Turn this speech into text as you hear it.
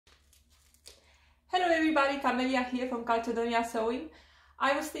Hello everybody, Camelia here from Calcedonia Sewing.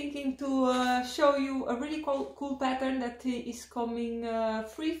 I was thinking to show you a really cool pattern that is coming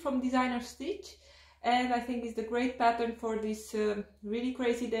free from Designer Stitch, and I think it's a great pattern for these really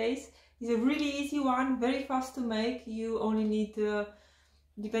crazy days. It's a really easy one, very fast to make. You only need,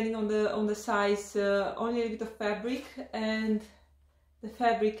 depending on the size, only a bit of fabric, and the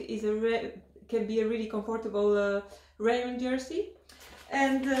fabric is can be a really comfortable rayon jersey.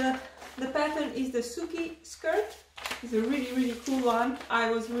 And the pattern is the Suki skirt. It's a really cool one. I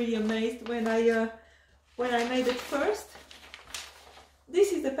was really amazed when I made it first.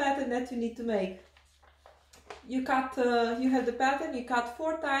 This is the pattern that you need to make. You cut, you have the pattern. You cut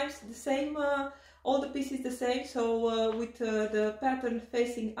 4 times the same, all the pieces the same. So with the pattern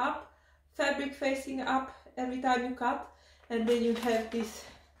facing up, fabric facing up every time you cut, and then you have this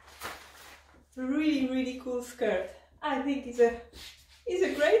really cool skirt. I think it's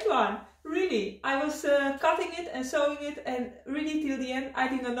a great one, really. I was cutting it and sewing it, and really till the end I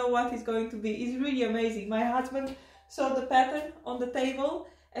didn't know what it's going to be. It's really amazing. My husband saw the pattern on the table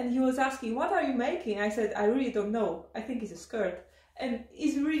and he was asking, what are you making? I said, I really don't know. I think it's a skirt. And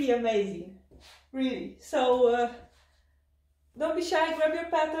it's really amazing, really. So don't be shy, grab your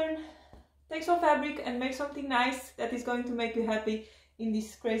pattern, take some fabric and make something nice that is going to make you happy in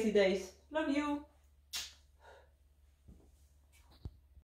these crazy days. Love you!